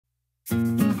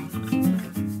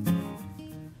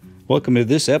Welcome to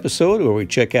this episode where we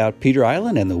check out Peter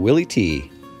Island and the Willy T.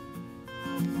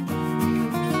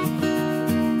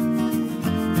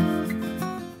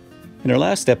 In our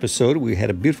last episode, we had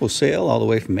a beautiful sail all the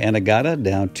way from Anegada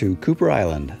down to Cooper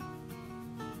Island.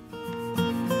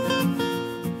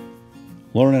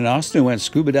 Lauren and Austin went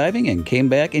scuba diving and came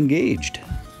back engaged.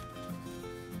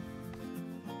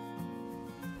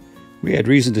 We had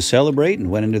reason to celebrate and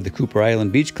went into the Cooper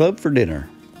Island Beach Club for dinner.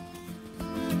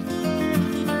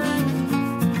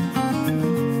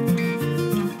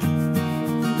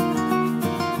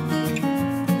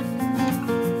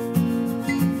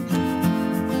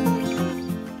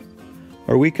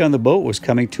 Our week on the boat was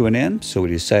coming to an end, so we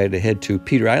decided to head to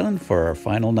Peter Island for our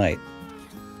final night.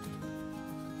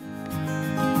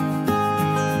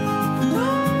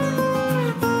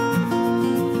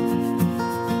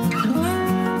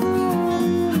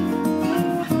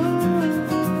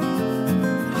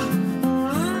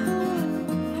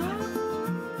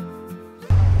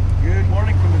 Good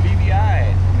morning from the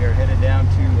BVI. We are headed down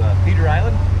to Peter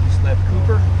Island. We just left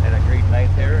Cooper, had a great night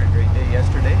there, a great day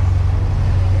yesterday.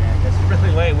 It's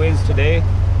really light winds today.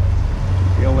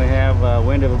 We only have a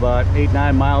wind of about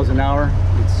 8-9 miles an hour.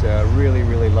 It's really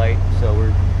light. So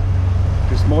we're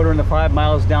just motoring the 5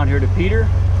 miles down here to Peter,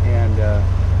 and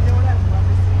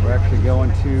we're actually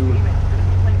going to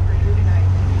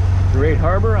Great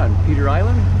Harbor on Peter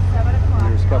Island.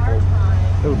 There's a couple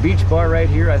little beach bar right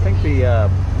here. I think the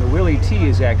Willy T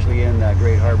is actually in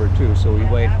Great Harbor too, so we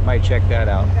might check that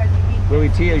out. Willy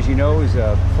T, as you know, is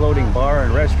a floating bar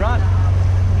and restaurant.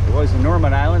 It was in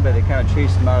Norman Island, but they kind of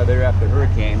chased them out of there after the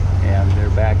hurricane, and they're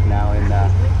back now in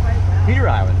Peter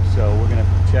Island. So we're going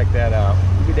to check that out.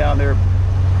 We'll be down there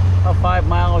about 5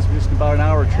 miles, just about an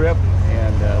hour trip,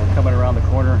 and we're coming around the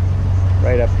corner.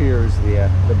 Right up here is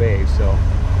the bay. So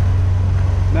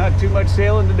not too much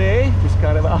sailing today, just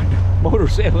kind of out motor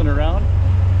sailing around,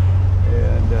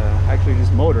 and actually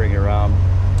just motoring around.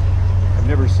 I've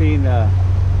never seen this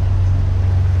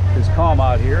calm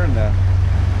out here in the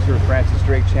Sir Francis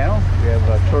Drake Channel. We have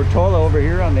Tortola over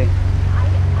here on the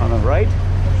right,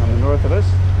 on the north of us,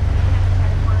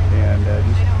 and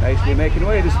just nicely making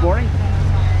way this morning.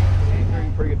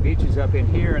 Pretty good beaches up in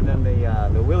here, and then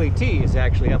the Willy T is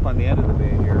actually up on the end of the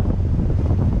bay here.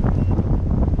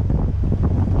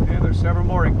 And there's several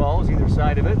mooring balls either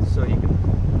side of it, so you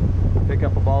can pick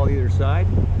up a ball either side.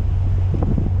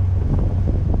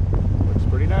 Looks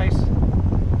pretty nice.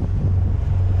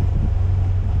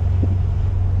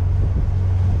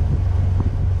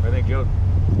 Joe?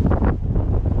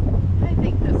 I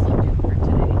think this will do for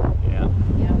today. Yeah.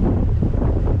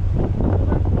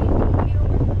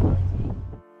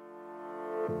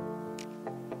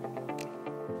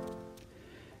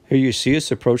 Here you see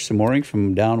us approach the mooring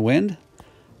from downwind.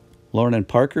 Lauren and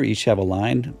Parker each have a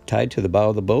line tied to the bow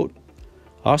of the boat.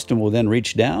 Austin will then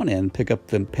reach down and pick up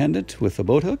the pendant with the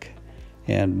boat hook,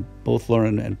 and both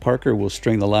Lauren and Parker will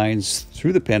string the lines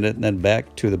through the pendant and then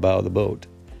back to the bow of the boat.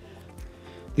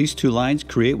 These two lines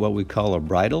create what we call a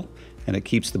bridle, and it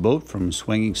keeps the boat from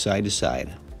swinging side to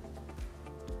side.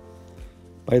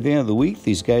 By the end of the week,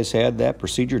 these guys had that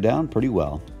procedure down pretty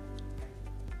well.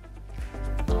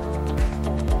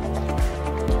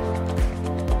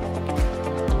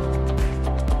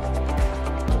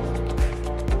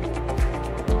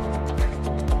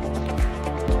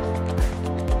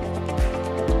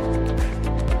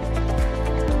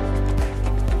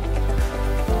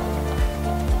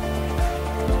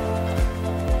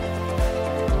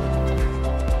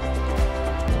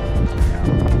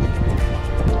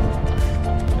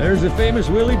 There's the famous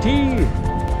Willy T.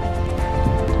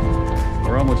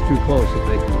 We're almost too close. If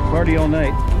they can party all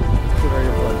night, put our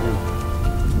earplugs in.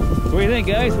 What do you think,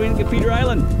 guys? What do you think of Peter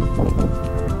Island?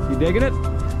 You digging it?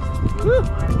 Woo!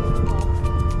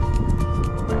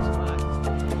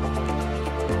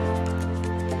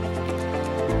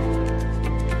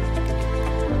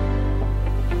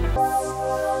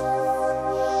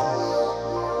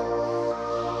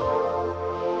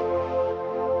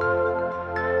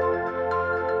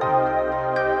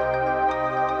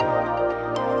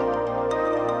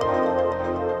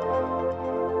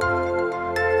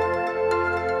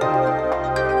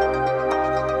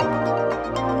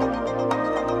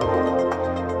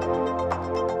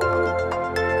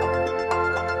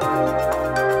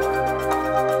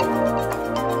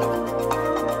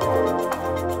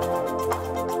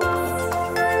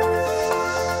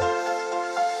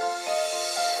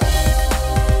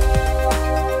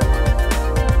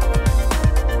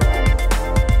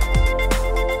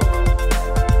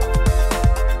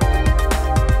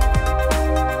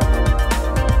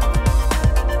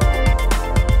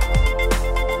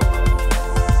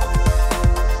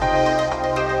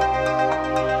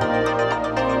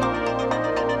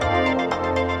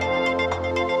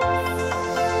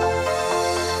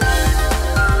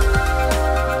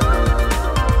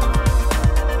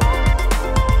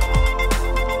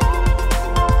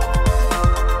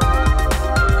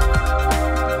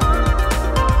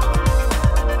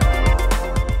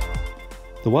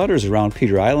 waters around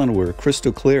Peter Island were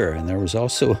crystal clear, and there was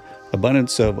also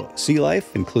abundance of sea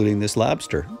life, including this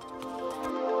lobster.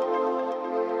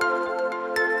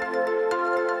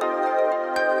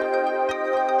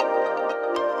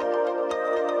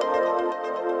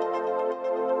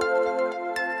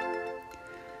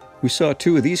 We saw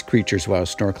two of these creatures while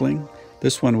snorkeling.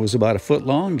 This one was about a foot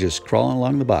long, just crawling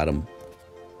along the bottom.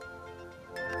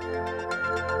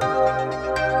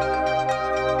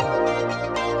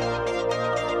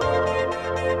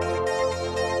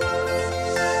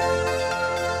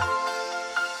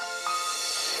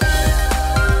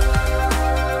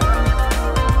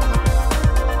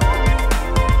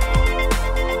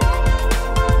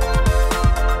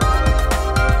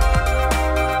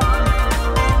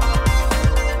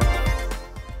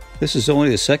 This is only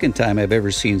the second time I've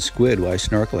ever seen squid while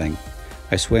snorkeling.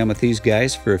 I swam with these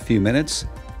guys for a few minutes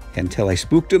until I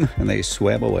spooked them and they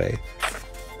swam away.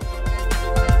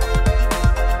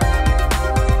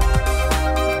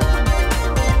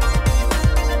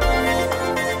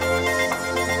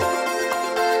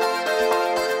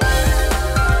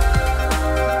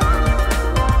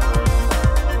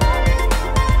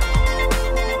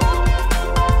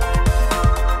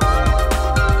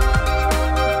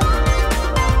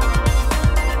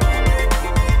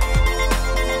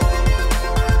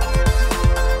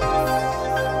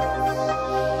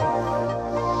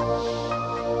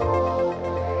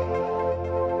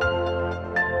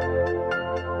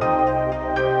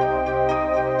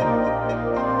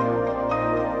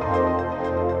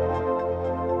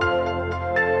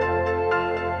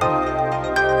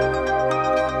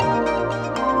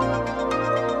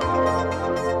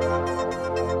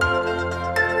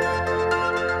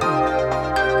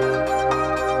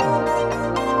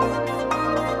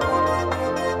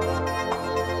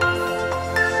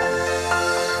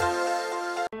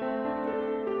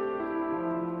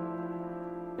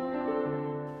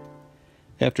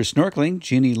 After snorkeling,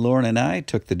 Jeannie, Lauren, and I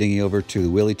took the dinghy over to the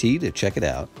Willy T to check it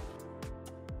out.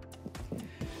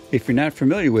 If you're not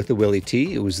familiar with the Willy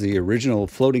T, it was the original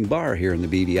floating bar here in the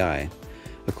BVI.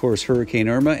 Of course, Hurricane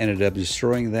Irma ended up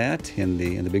destroying that in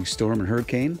the big storm and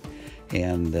hurricane,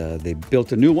 and they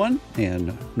built a new one,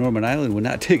 and Norman Island would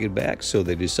not take it back, so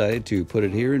they decided to put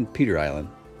it here in Peter Island.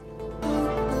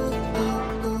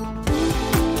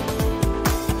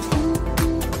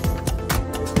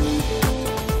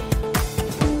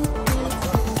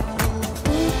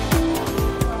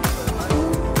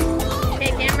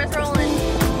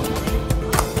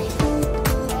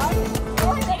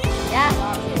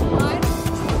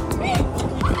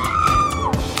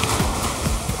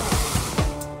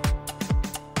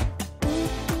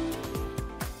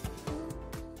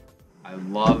 I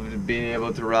loved being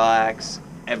able to relax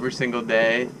every single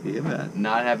day. Yeah, man.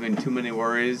 Not having too many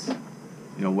worries.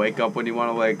 You know, wake up when you want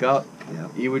to wake up.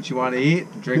 Yep. Eat what you want to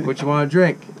eat. Drink what you want to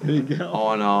drink. There you go.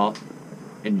 All in all,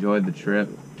 enjoyed the trip.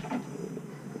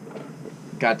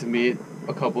 Got to meet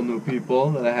a couple new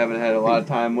people that I haven't had a lot of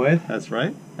time with. That's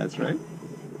right. That's right.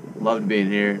 Loved being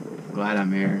here. Glad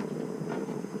I'm here.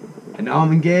 And now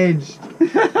I'm engaged.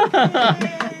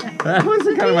 That was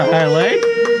a kind of a highlight.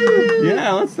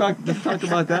 Yeah, let's talk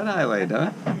about that highlight, huh?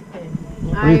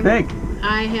 What do you think?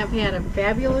 I have had a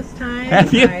fabulous time.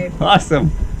 Have you?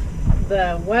 Awesome.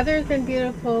 The weather's been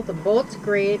beautiful. The boat's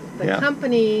great. The Yeah.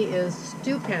 company is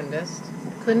stupendous.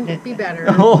 Couldn't be better.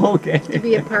 Oh, okay. To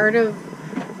be a part of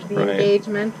the Right.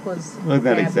 engagement was Wasn't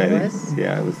that fabulous. exciting?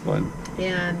 Yeah, it was fun.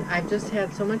 And I've just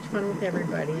had so much fun with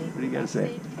everybody. What do you got to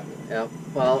say? Yeah,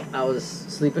 well, I was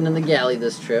sleeping in the galley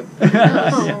this trip.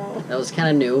 Oh. That was kind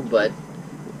of new, but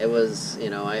it was, you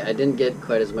know, I didn't get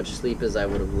quite as much sleep as I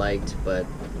would have liked, but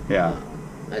Yeah.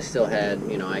 I still had,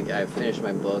 you know, I finished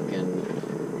my book and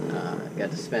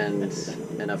got to spend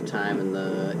enough time in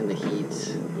the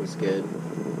heat. It was good,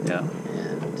 Yeah.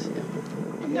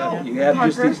 and No, you have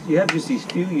just these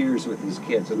few years with these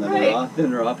kids, and then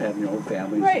they're off having their own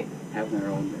families, having their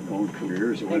own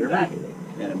careers or whatever,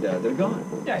 and they're gone.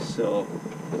 So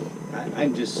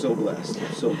I'm just so blessed,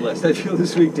 so blessed. I feel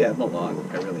this week to have them along.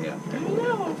 I really am. I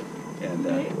know.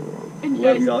 And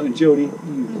love you all. And Jody,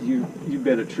 you've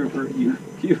been a trooper. You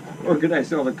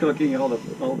organized all the cooking, all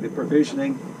the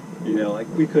provisioning. You know, like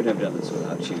we couldn't have done this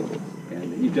without you.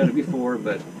 And you've done it before,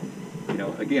 but you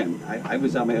know, again, I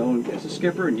was on my own as a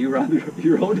skipper, and you were on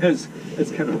your own as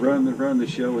kind of run the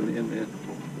show and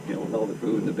you know, with all the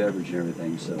food and the beverage and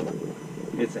everything. So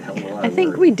it's a hell of a lot of work. I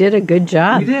think we did a good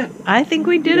job. We did. I think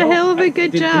we did a hell of a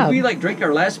good job. Did we like drink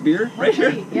our last beer right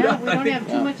here? Yeah, we don't have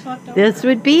too much left over. This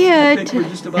would be I it. think we're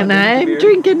just about And done with the I'm beer.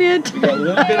 drinking it. We got a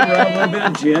little bit of rum, a little bit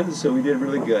of gin, so we did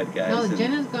really good, guys. No, the And,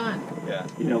 gin is gone. yeah,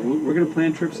 you know, we're going to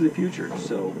plan trips in the future,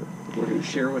 so we're going to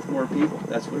share with more people.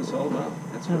 That's what it's all about.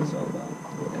 That's what it's all about.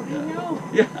 And, I know.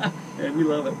 Yeah, and we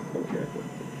love it. Okay.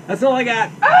 That's all I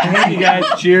got. Thank you guys.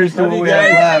 Cheers to what we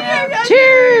have left.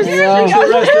 Cheers!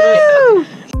 Woo!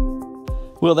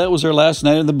 Well, that was our last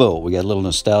night on the boat. We got a little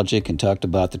nostalgic and talked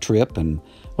about the trip and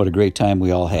what a great time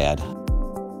we all had.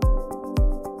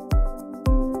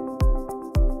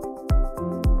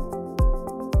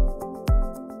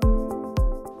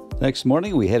 Next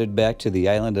morning, we headed back to the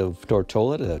island of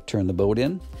Tortola to turn the boat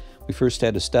in. We first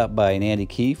had to stop by Nanny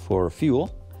Cay for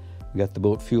fuel. We got the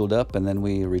boat fueled up, and then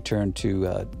we returned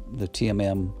to the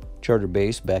TMM charter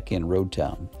base back in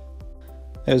Roadtown.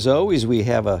 As always, we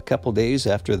have a couple days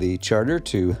after the charter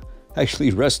to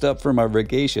actually rest up from our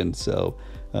vacation. So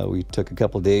we took a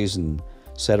couple days and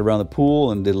sat around the pool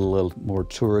and did a little more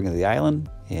touring of the island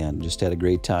and just had a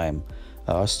great time.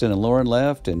 Austin and Lauren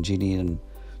left, and Jeanne and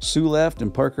Sue left,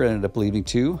 and Parker ended up leaving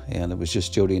too, and it was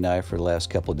just Jody and I for the last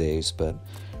couple of days, but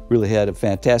really had a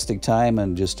fantastic time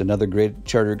and just another great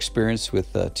charter experience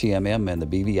with TMM and the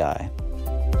BVI.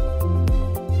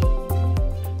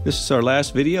 This is our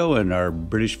last video in our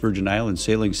British Virgin Islands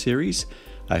sailing series.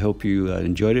 I hope you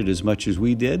enjoyed it as much as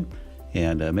we did,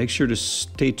 and make sure to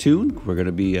stay tuned. We're going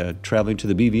to be traveling to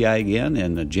the BVI again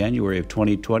in January of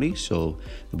 2020, so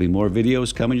there'll be more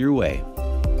videos coming your way.